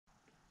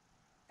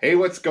Hey,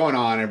 what's going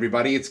on,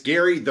 everybody? It's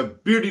Gary, the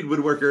Bearded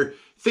Woodworker.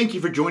 Thank you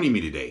for joining me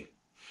today.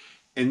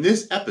 In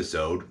this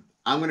episode,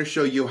 I'm going to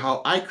show you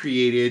how I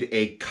created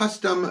a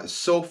custom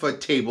sofa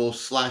table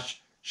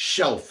 /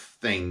 shelf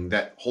thing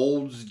that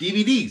holds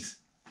DVDs.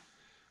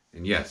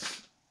 And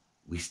yes,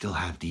 we still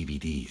have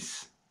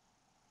DVDs.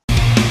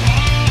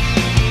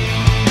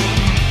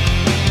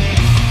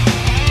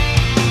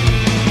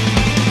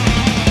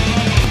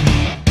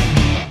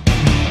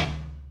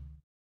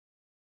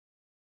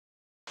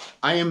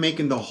 I am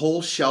making the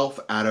whole shelf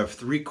out of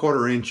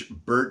 3/4 inch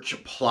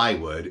birch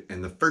plywood,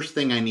 and the first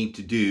thing I need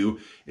to do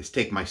is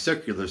take my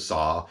circular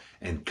saw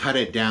and cut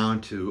it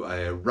down to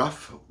a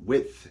rough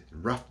width,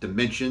 rough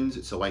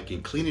dimensions, so I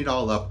can clean it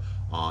all up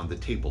on the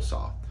table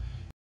saw.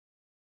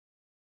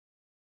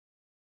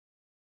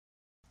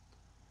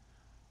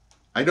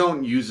 I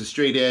don't use a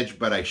straight edge,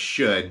 but I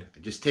should. I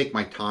just take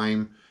my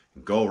time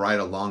and go right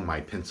along my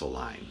pencil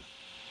line.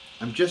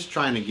 I'm just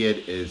trying to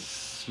get as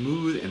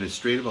smooth and as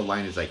straight of a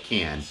line as I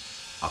can.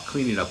 I'll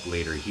clean it up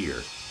later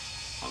here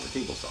on the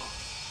table saw.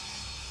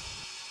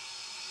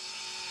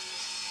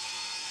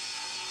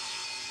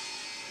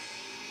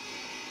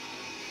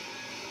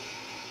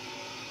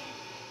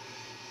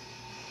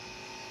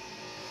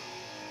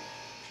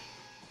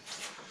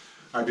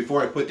 All right,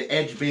 before I put the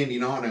edge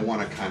banding on, I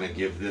want to kind of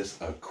give this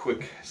a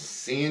quick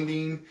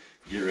sanding,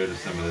 get rid of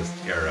some of this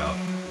tear out.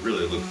 It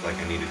really looks like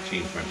I need to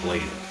change my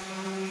blade.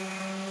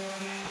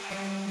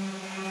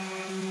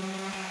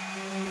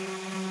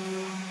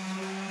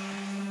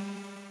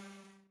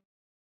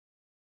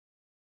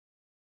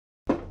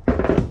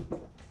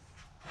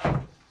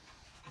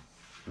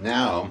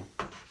 Now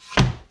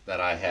that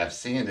I have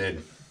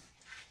sanded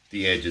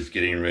the edges,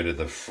 getting rid of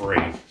the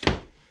fray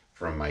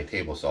from my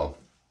table saw,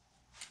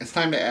 it's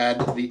time to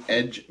add the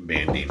edge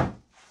banding.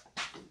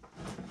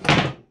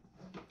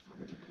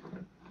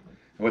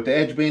 What the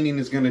edge banding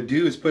is going to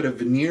do is put a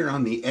veneer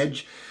on the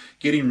edge,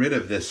 getting rid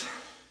of this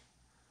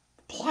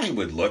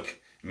plywood look,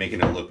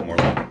 making it look more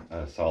like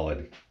a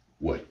solid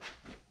wood.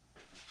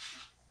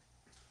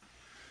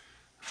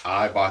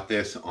 I bought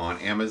this on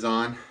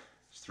Amazon.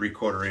 It's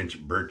 3/4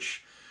 inch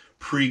birch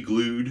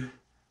pre-glued,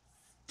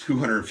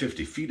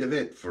 250 feet of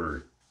it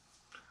for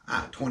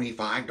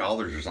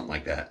 $25 or something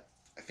like that.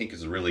 I think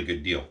is a really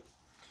good deal.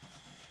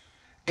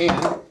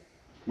 And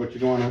what you're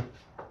going to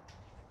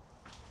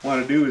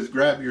want to do is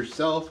grab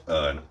yourself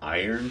an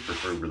iron,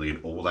 preferably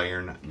an old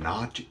iron,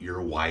 not your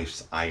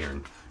wife's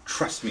iron.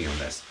 Trust me on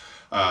this.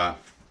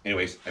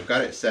 Anyways, I've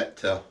got it set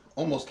to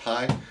almost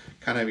high,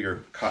 kind of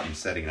your cotton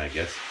setting, I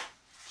guess.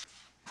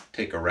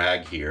 Take a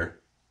rag here.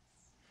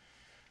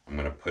 I'm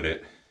going to put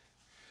it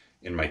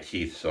in my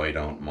teeth so I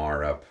don't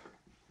mar up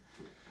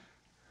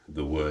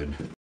the wood.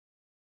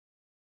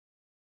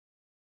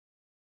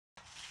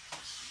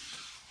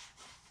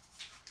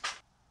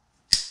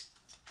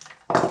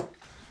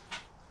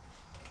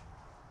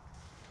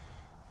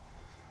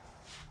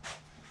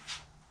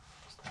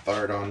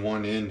 Start on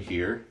one end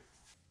here.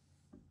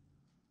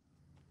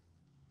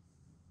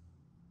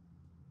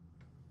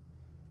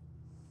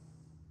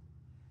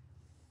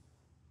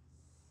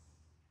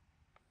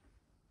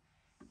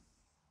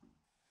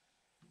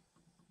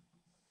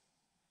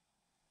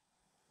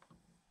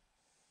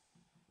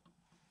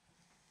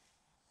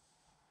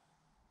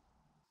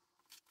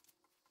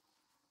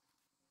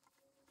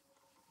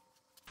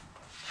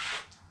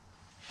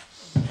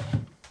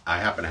 I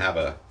happen to have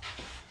a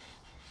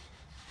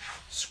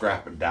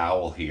scrap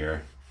dowel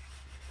here.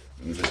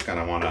 I'm just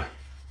gonna want to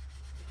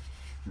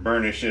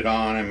burnish it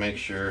on and make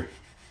sure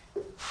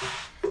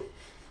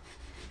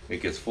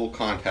it gets full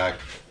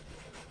contact.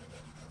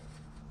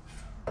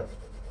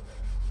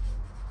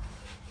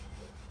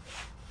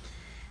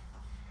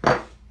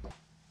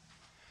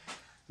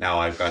 Now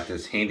I've got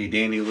this handy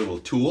dandy little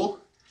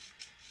tool.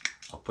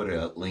 I'll put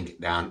a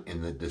link down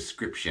in the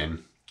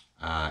description.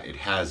 It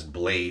has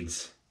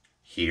blades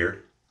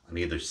here on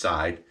either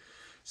side.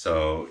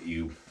 So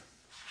you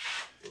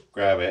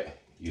grab it,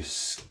 you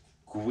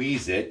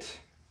squeeze it,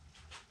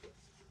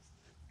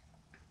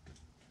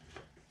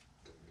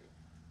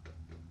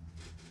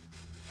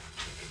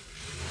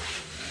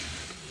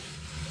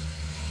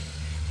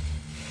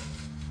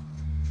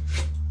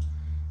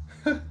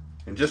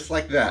 and just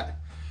like that,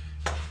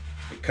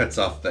 it cuts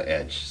off the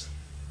edge.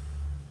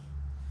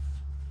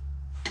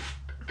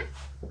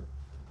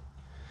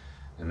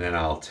 And then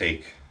I'll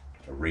take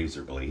a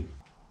razor blade.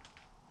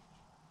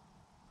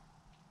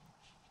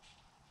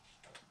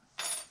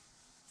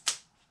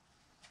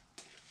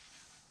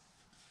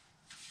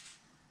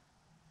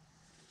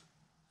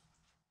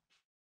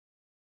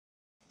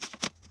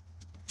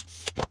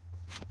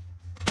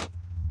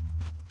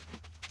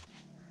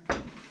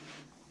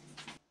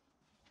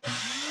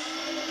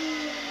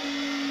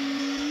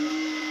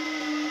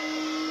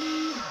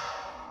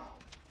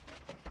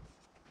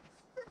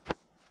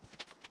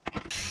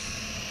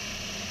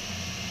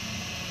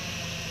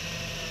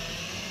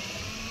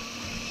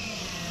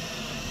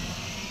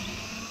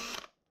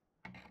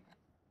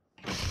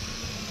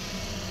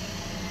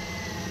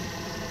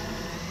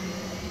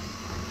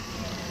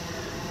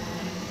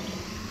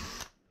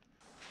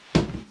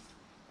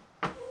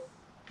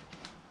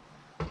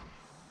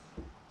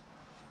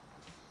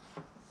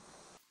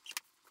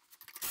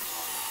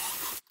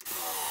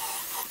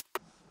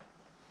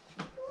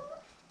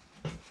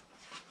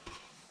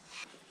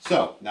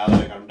 So now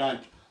that I'm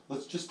done,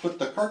 let's just put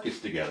the carcass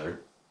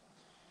together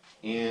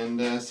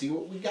and see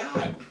what we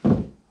got.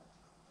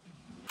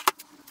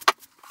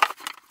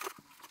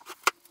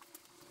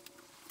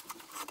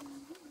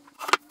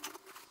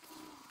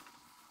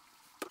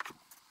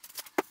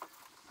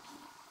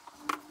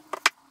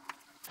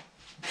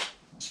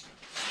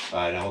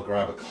 Now we'll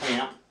grab a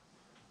clamp.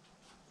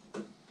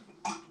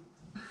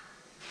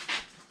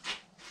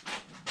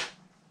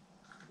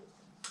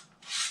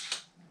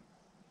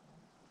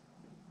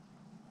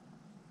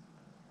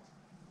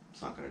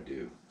 It's not going to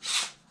do.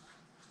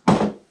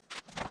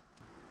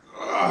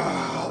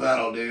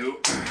 That'll do.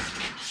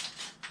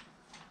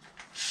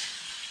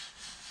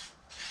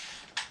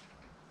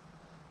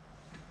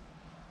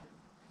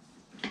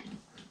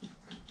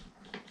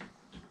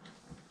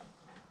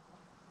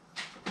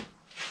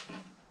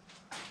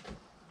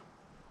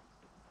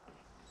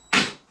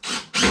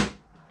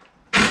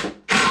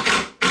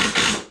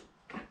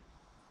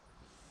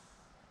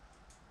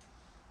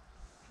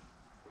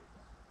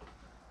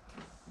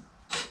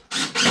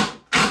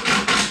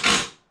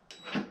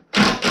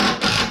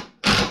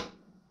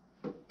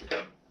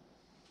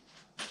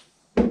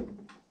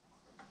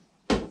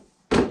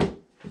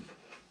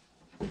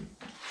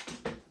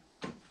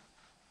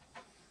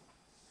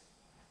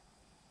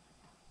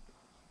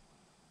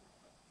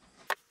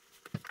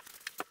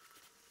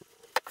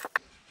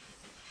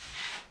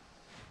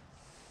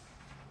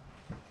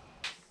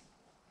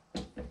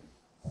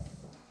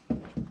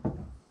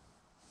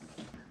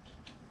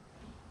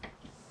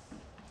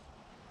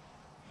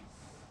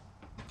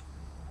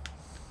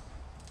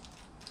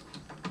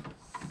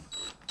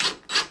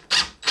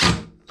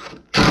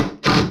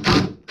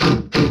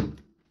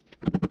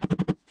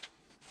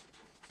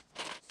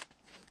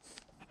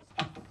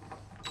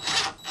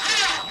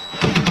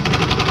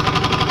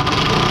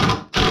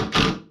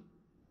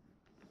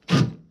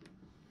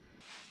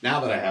 Now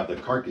that I have the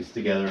carcass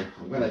together,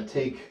 I'm going to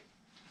take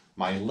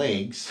my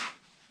legs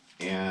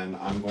and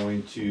I'm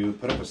going to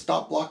put up a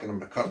stop block and I'm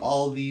going to cut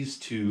all of these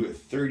to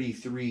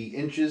 33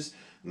 inches,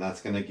 and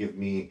that's going to give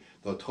me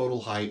the total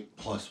height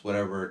plus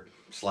whatever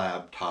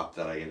slab top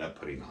that I end up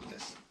putting on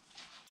this.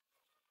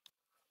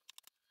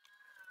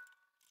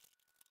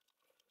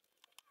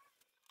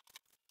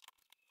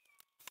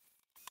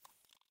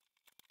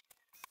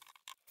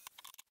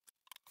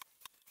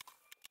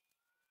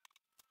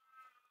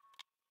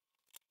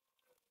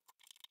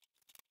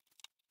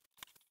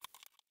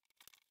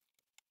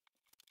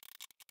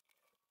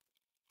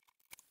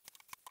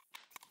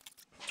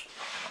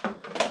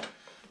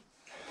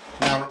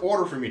 Now, in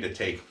order for me to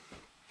take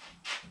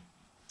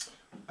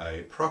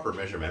a proper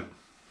measurement,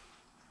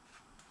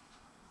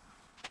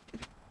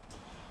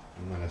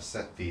 I'm going to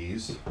set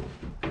these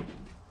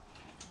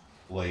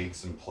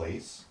legs in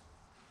place.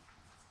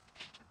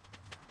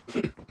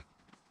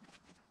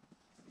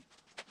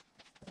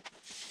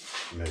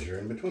 Measure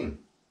in between.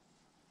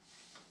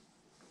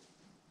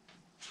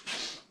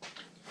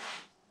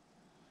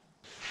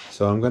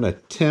 So I'm going to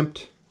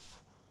attempt,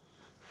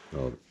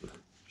 oh,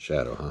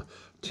 shadow, huh?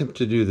 Attempt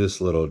to do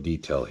this little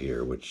detail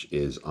here, which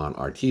is on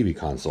our TV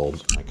console.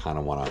 I kind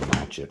of want to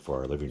match it for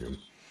our living room.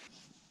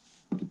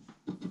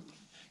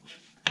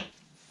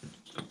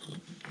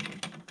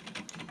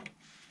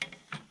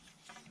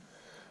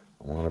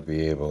 I want to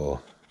be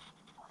able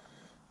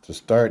to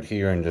start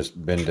here and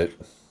just bend it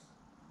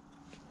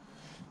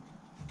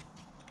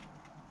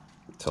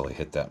until I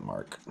hit that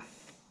mark.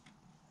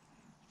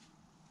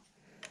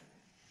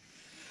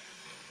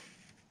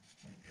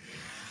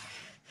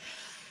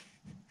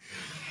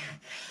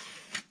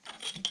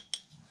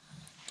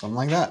 Something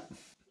like that.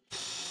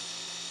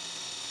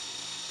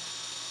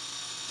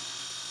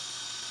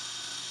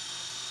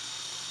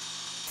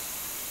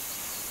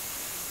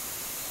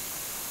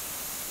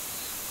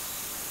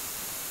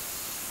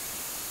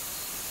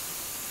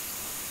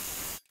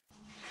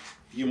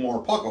 A few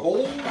more pocket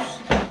holes.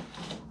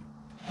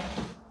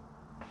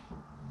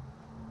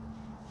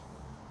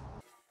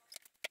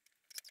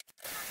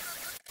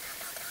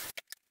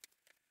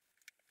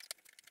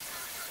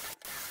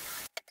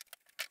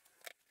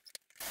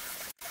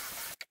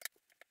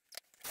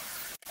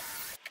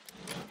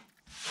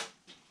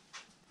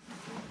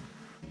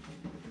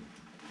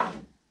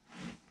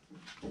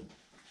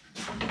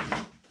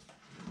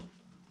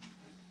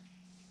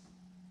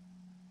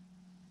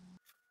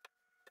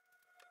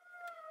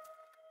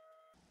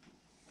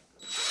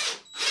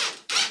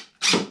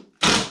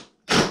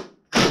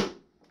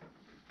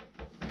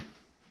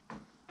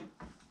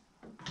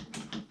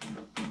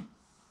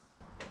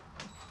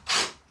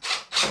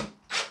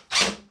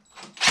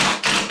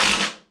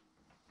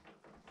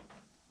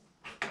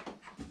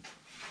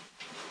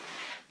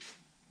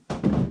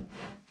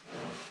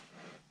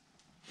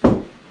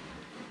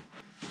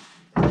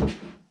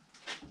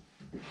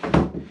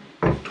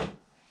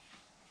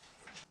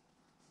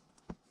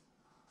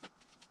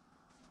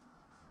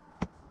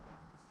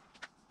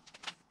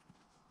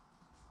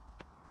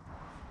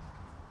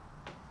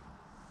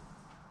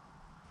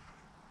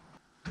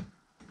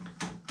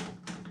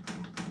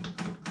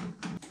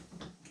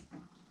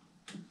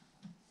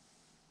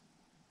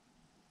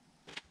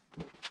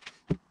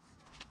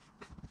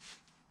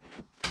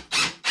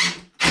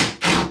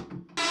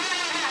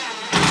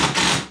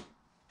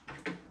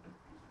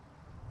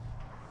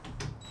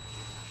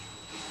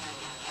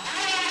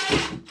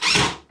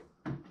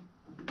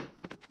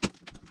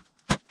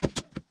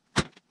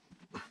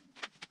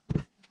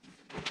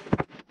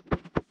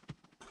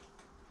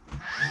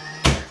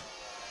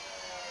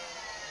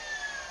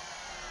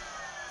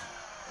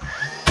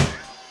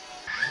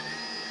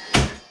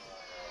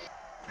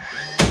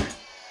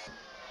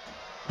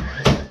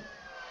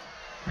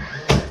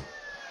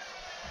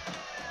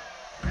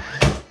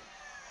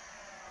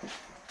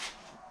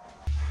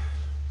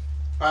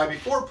 All right,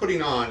 before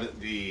putting on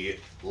the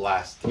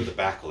last of the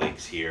back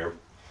legs here,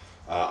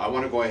 I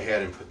want to go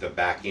ahead and put the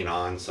backing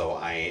on. So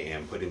I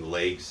am putting the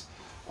legs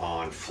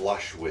on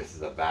flush with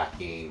the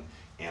backing,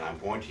 and I'm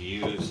going to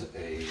use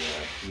a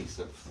piece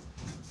of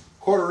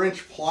 1/4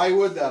 inch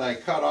plywood that I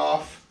cut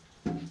off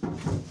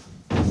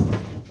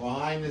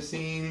behind the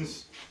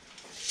scenes.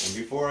 And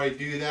before I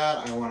do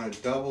that, I want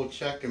to double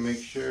check and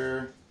make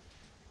sure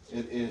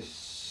it is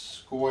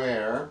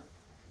square.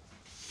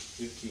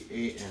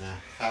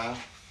 58.5.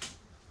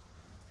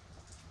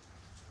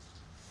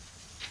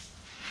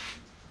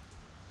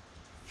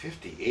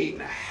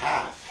 58.5.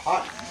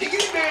 Hot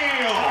diggity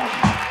damn!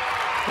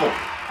 Oh,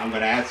 I'm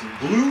going to add some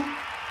glue,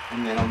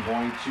 and then I'm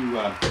going to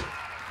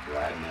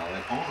glad nail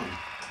it on.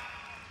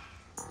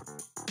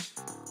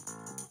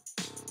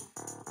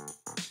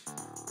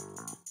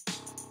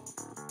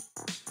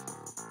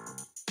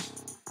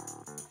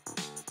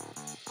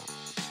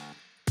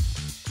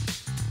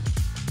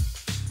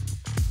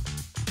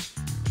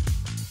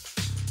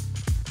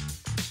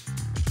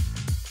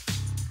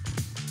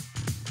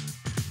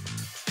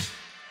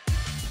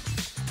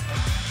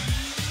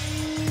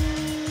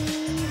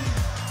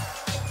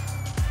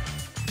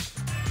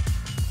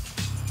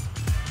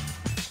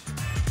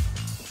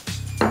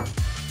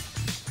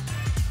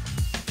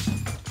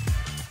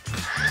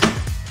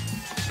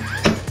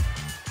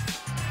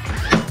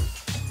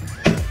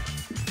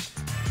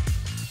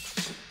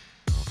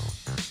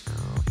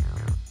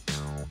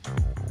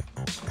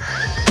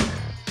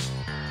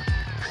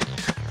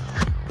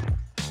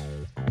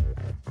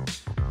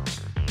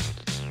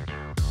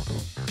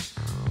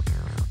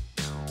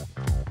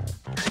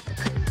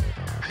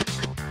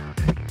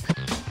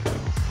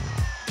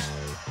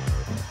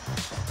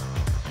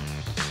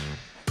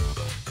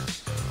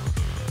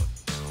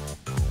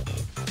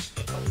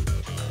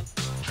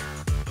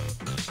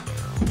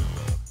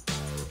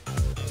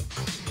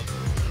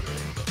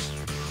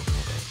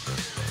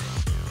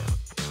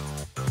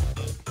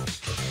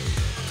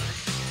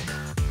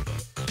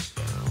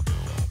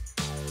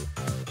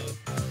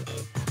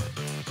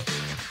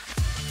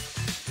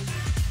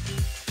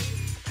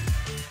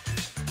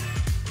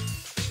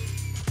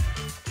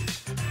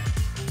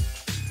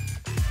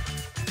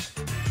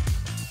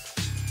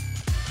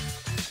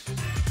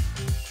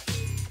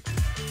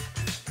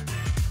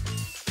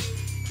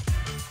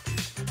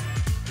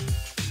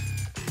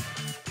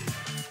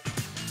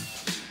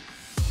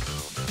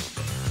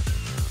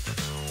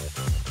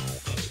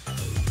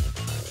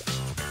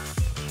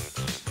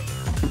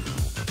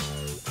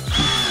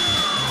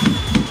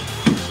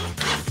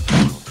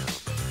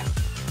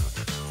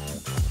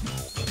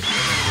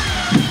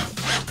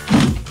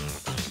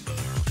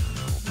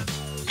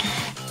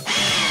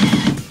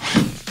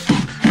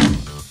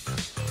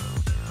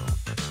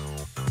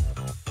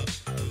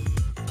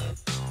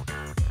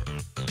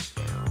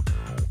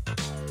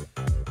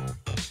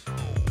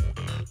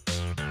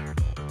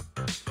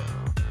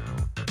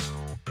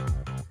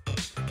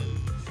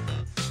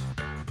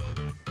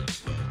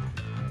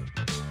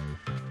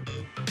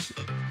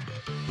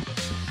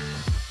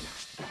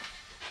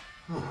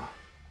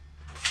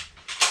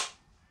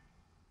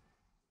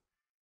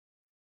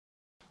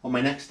 Well,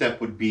 my next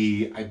step would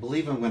be, I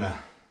believe I'm going to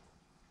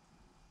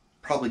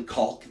probably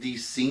caulk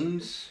these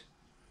seams,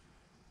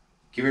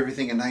 give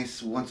everything a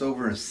nice once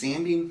over and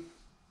sanding,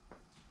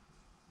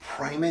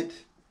 prime it,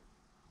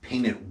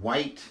 paint it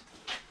white,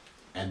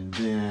 and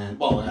then,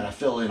 well, I'm going to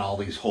fill in all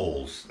these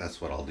holes.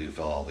 That's what I'll do,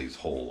 fill all these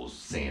holes,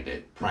 sand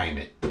it, prime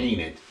it, paint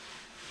it,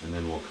 and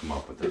then we'll come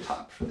up with the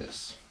top for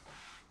this.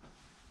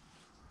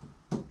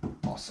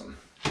 Awesome.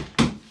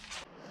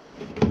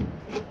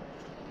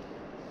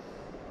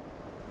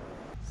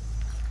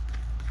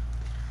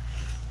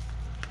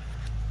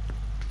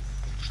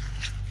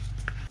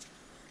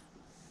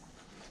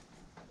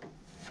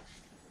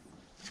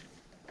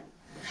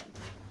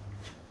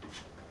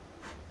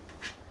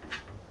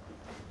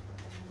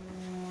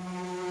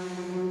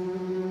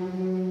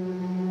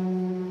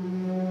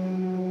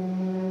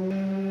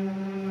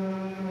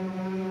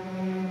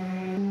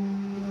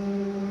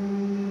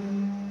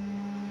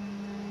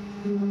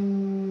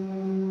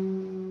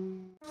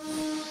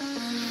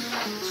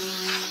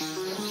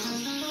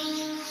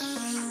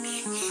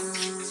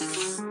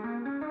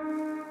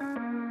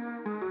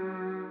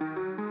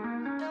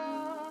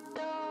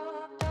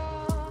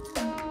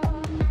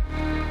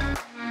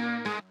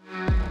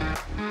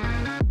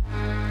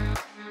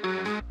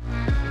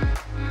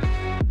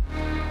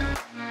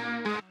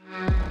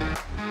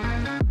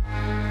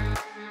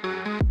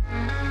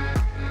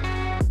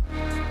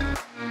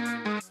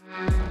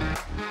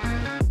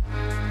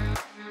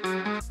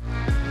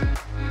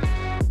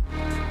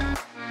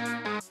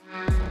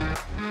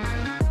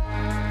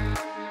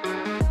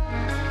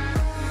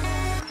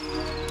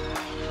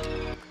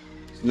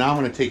 Now I'm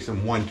going to take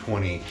some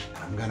 120.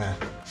 I'm going to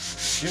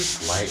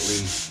just lightly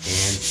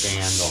hand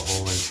sand the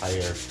whole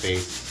entire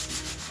face.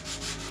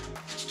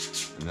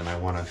 And then I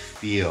want to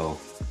feel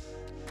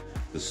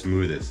the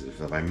smoothest.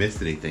 If I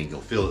missed anything,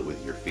 you'll feel it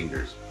with your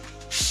fingers.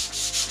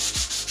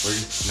 We're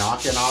just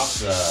knocking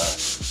off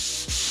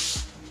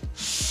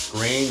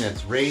grain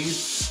that's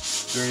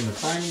raised during the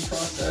priming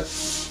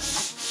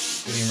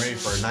process, getting ready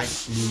for a nice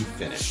smooth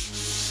finish.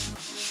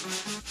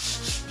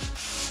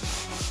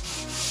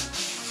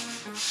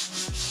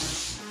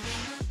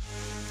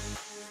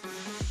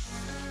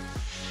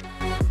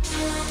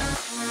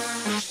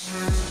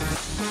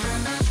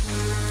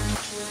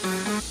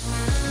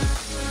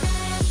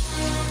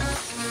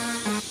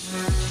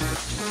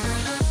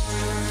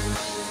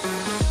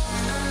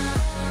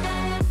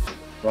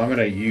 So I'm going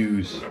to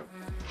use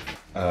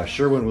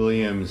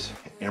Sherwin-Williams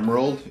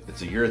Emerald.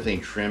 It's a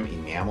urethane trim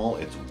enamel.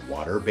 It's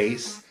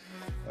water-based.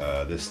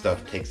 This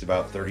stuff takes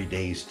about 30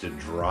 days to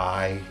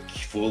dry,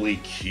 fully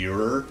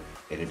cure,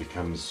 and it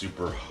becomes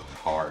super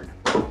hard.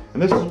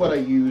 And this is what I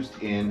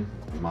used in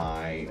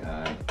my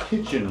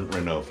kitchen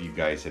reno. If you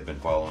guys have been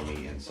following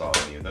me and saw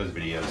any of those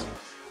videos,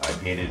 I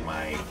painted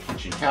my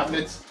kitchen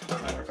cabinets.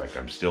 Matter of fact,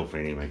 I'm still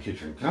painting my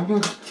kitchen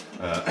cabinets.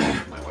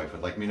 My wife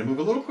would like me to move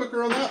a little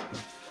quicker on that.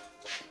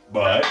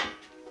 But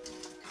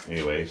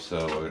anyway,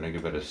 so we're gonna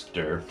give it a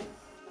stir.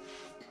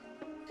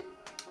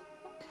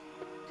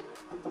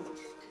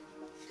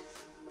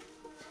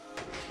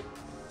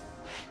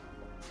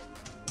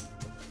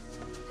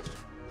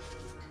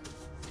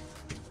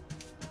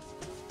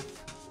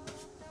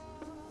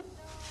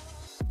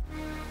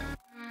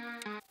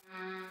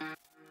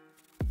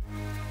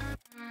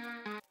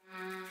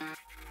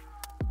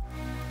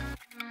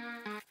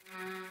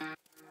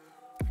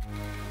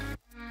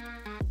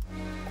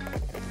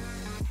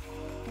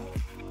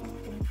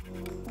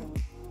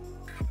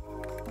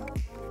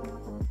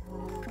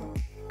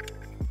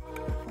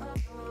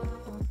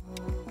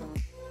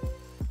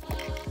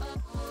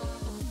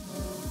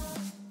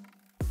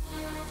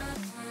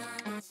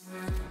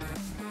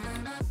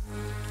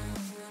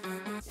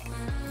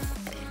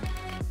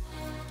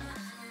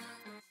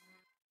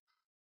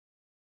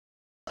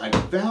 I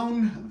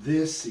found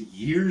this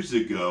years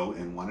ago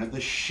in one of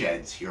the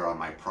sheds here on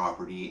my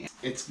property.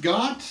 It's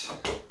got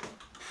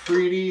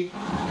pretty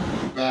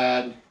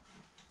bad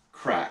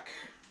crack.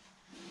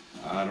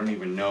 I don't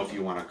even know if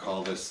you want to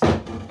call this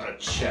a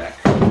check.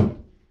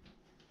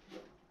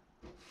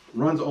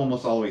 Runs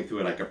almost all the way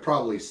through it. I could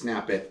probably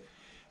snap it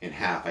in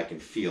half. I can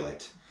feel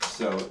it.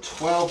 So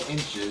 12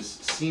 inches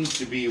seems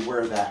to be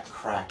where that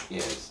crack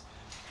is.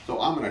 So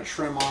I'm going to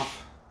trim off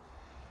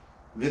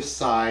this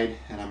side,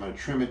 and I'm going to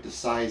trim it to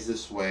size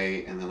this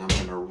way, and then I'm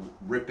going to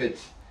rip it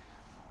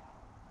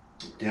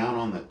down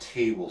on the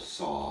table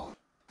saw.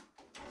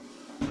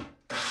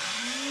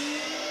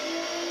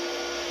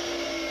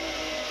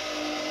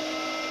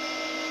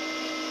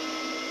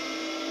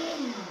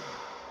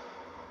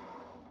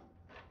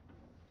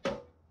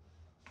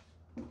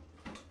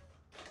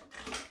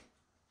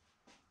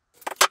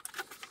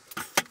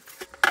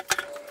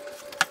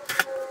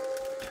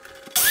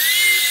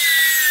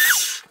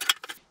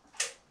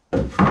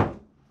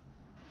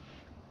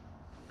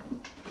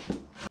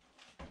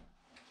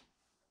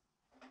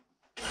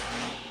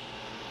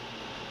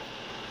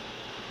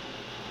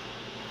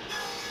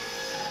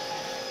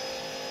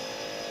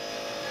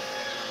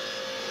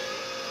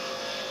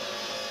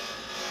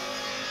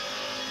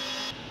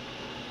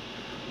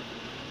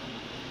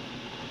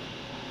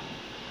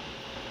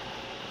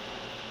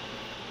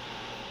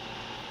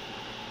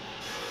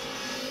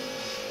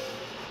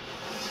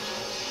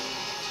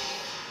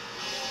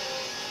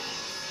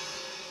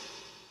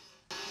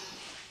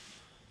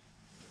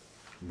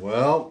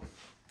 Well,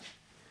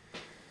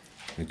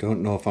 I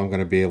don't know if I'm going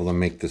to be able to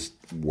make this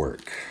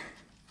work.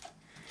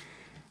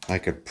 I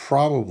could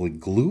probably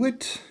glue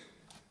it.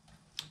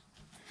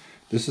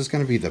 This is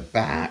going to be the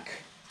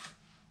back.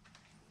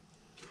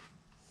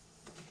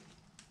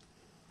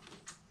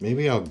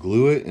 Maybe I'll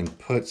glue it and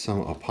put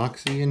some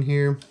epoxy in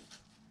here.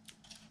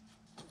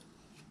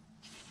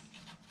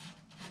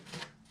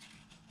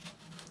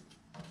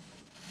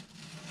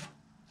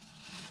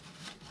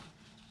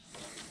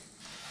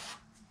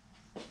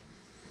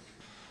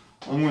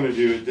 I'm going to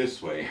do it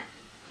this way.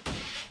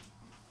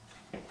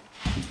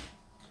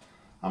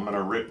 I'm going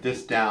to rip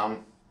this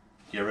down,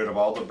 get rid of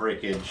all the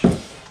breakage.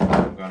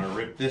 I'm going to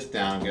rip this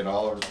down, get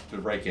all of the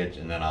breakage,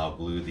 and then I'll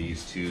glue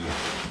these two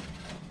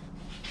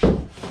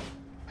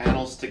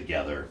panels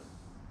together.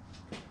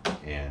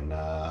 And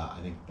I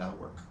think that'll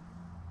work.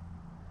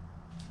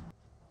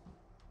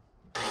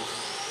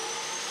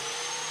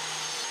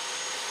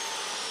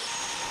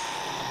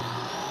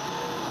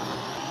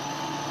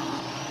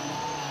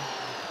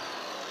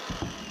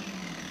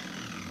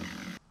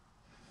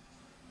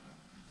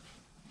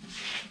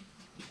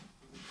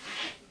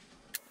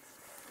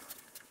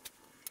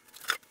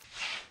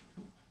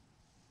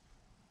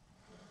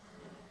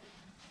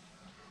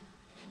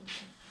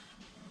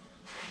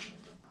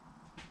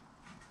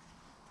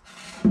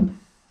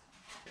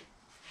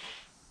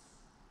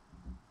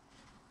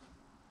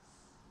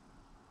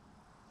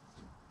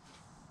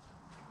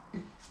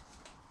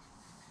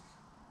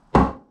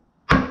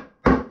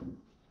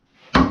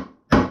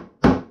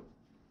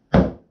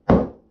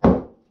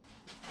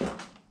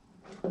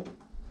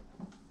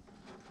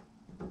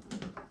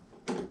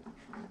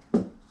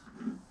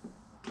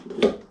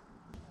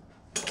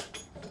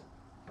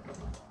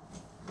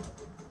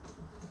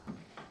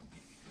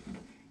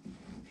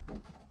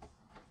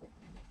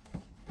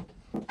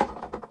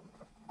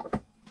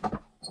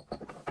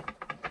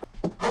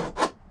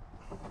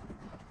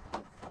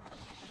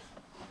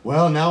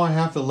 Well, now I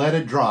have to let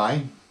it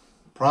dry,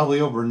 probably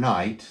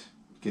overnight,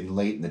 getting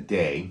late in the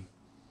day.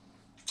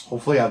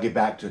 Hopefully I'll get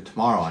back to it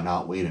tomorrow and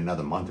not wait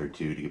another month or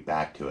two to get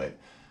back to it.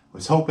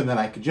 Was hoping that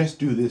I could just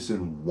do this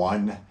in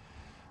one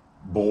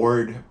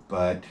board,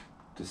 but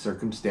the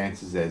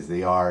circumstances as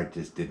they are, it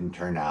just didn't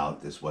turn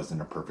out. This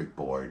wasn't a perfect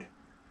board.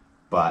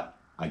 But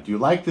I do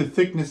like the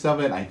thickness of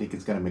it. I think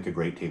it's going to make a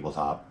great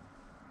tabletop.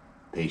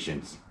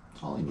 Patience.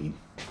 That's all I need.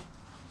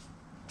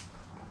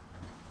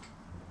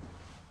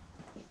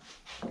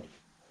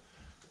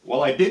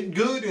 Well, I did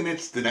good, and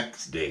it's the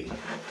next day.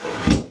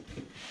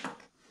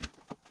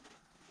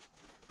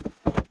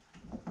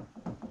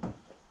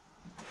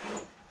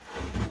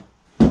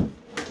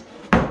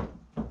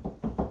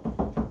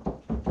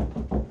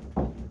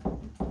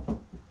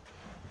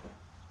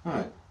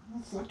 Alright,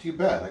 that's not too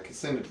bad. I can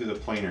send it to the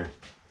planer,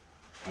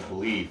 I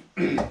believe.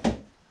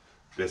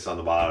 This on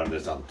the bottom,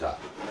 this on the top.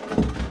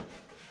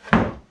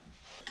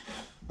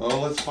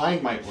 Well, let's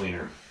find my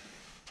planer.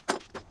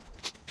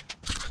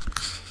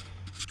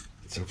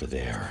 It's over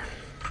there.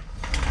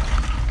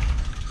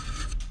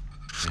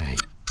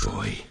 Right,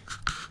 boy.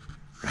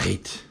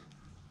 Right.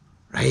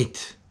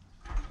 Right.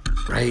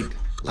 Right.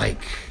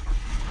 Like.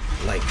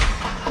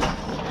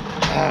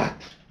 Ah.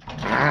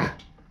 Ah.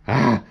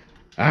 Ah.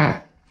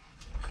 Ah.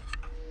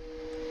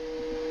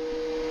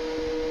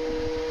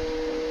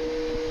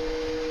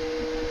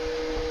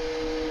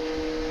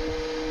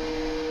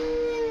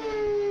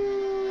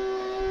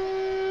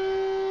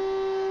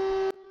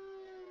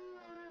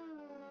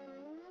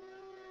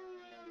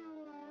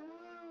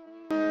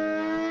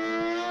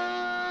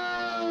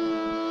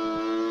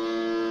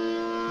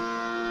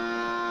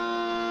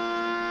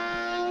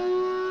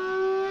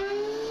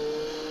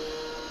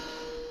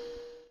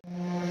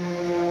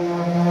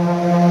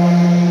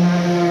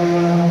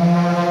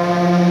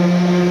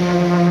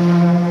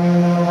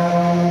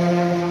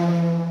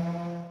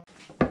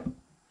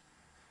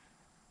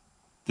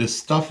 This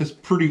stuff is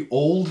pretty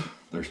old.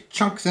 There's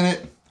chunks in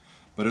it,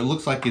 but it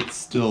looks like it's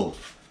still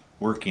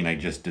working. I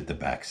just did the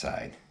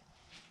backside.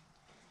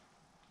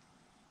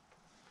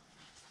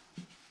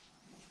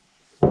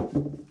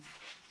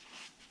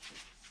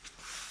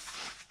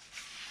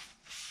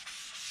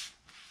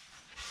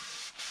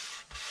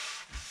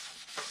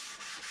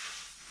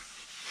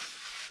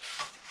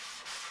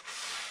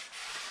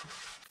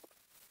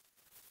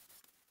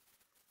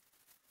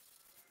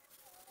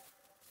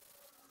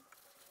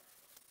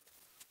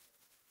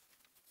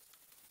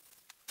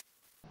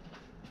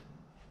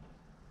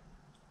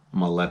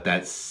 I'm gonna let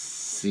that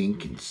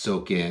sink and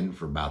soak in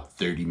for about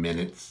 30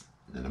 minutes.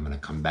 And then I'm gonna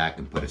come back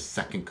and put a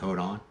second coat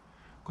on. I'm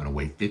gonna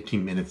wait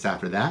 15 minutes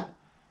after that.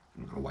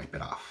 I'm gonna wipe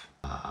it off.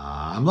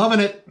 I'm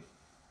loving it.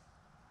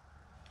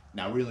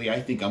 Now really,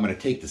 I think I'm gonna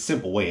take the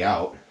simple way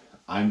out.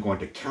 I'm going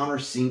to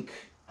countersink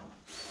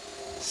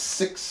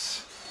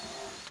 6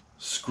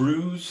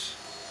 screws.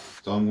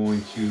 So I'm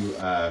going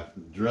to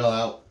drill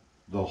out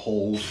the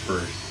holes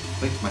first,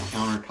 place my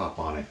countertop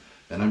on it.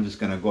 Then I'm just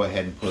going to go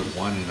ahead and put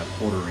 1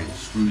 1/4 inch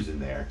screws in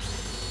there.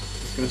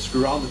 Just going to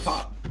screw on the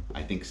top.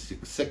 I think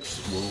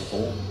 6 will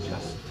hold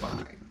just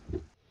fine.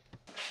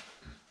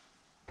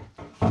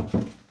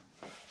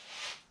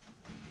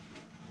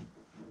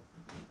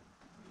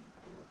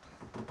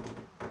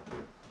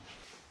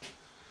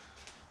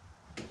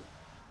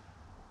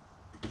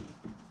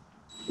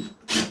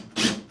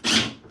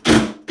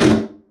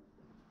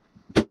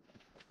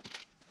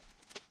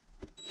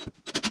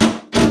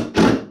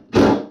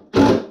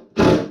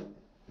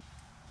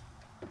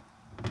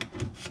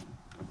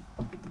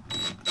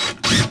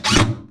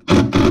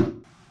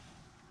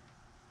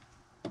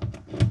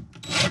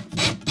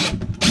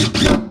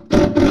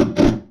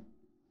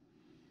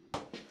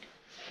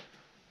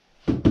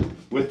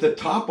 With the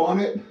top on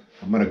it,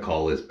 I'm gonna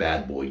call this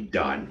bad boy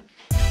done.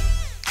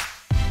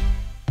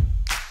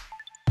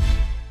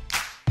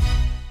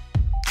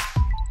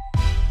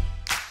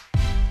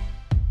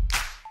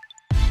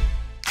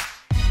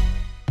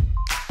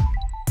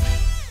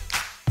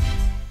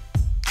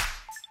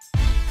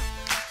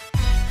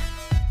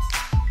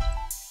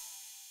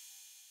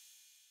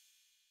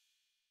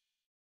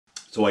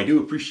 So I do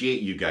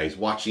appreciate you guys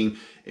watching.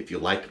 If you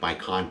liked my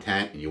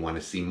content and you want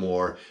to see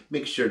more,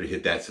 make sure to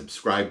hit that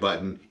subscribe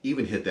button,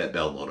 even hit that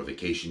bell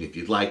notification if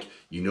you'd like.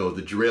 You know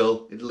the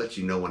drill. It lets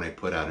you know when I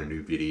put out a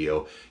new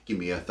video. Give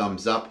me a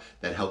thumbs up.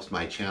 That helps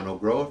my channel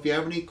grow. If you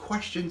have any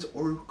questions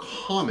or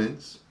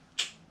comments,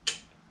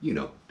 you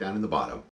know, down in the bottom.